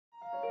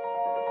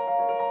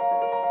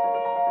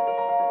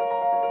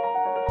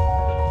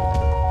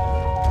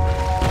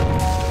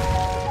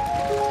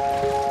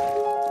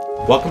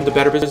Welcome to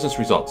Better Business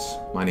Results.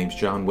 My name's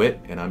John Whitt,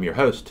 and I'm your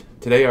host.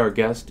 Today our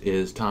guest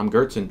is Tom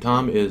Gertsen.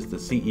 Tom is the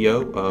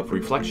CEO of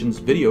Reflections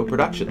Video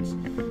Productions.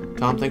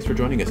 Tom, thanks for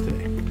joining us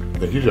today.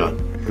 Thank you, John.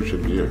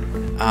 Appreciate being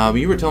here.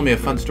 You were telling me a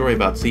fun story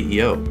about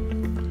CEO.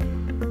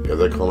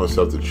 Yeah, I call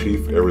myself the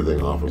Chief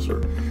Everything Officer.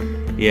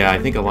 Yeah, I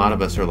think a lot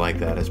of us are like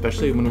that,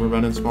 especially when we're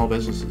running small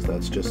businesses.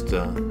 That's just,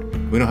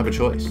 we don't have a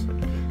choice.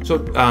 So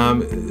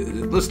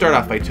let's start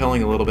off by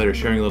telling a little bit or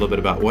sharing a little bit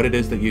about what it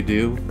is that you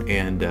do,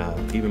 and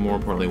even more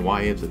importantly,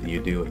 why is it that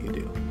you do what you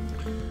do?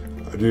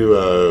 I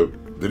do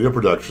video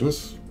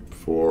productions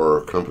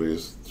for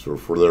companies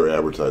for their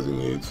advertising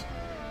needs,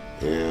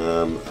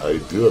 and I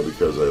do it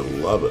because I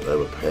love it. I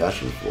have a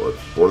passion for it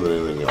more than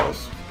anything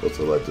else. Plus,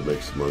 I like to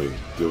make some money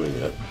doing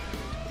it,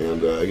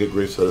 and I get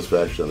great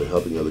satisfaction out of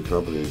helping other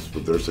companies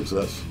with their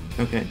success.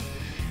 Okay,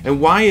 and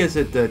why is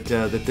it that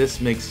that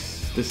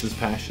this is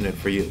passionate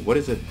for you? What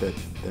is it that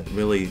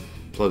really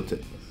floats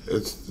it?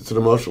 It's an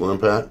emotional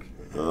impact.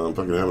 If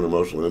I can have an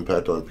emotional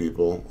impact on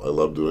people, I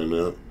love doing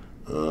that.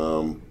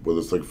 Whether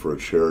it's like for a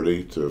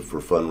charity, for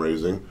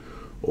fundraising,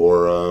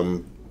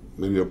 or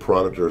maybe a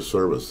product or a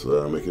service,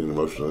 making an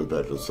emotional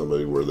impact on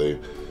somebody where they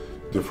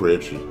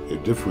differentiate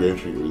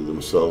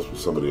themselves from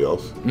somebody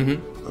else,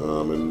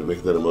 and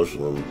making that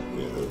emotional,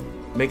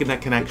 making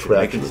that connection,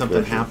 making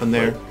something happen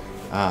there.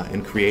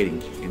 And creating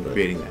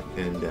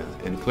that,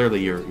 and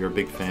clearly you're a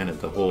big fan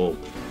of the whole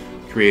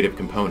creative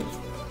component.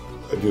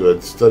 I do. I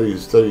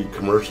study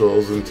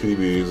commercials and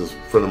TVs. A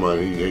friend of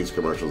mine, he hates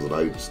commercials, and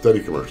I study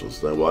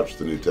commercials. And I watch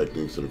the new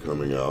techniques that are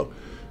coming out.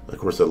 Of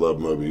course, I love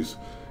movies,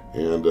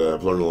 and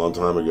I've learned a long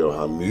time ago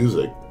how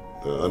music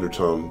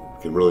undertone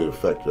can really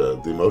affect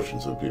the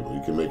emotions of people.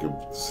 You can make the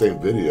same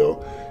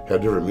video, have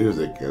different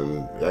music,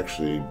 and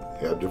actually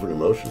have different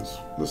emotions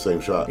in the same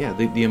shot. Yeah,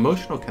 the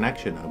emotional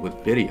connection with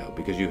video,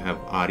 because you have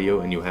audio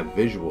and you have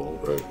visual,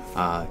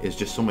 right, is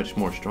just so much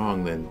more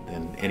strong than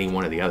any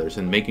one of the others,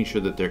 and making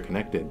sure that they're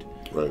connected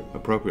right,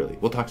 appropriately.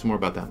 We'll talk some more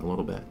about that in a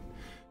little bit.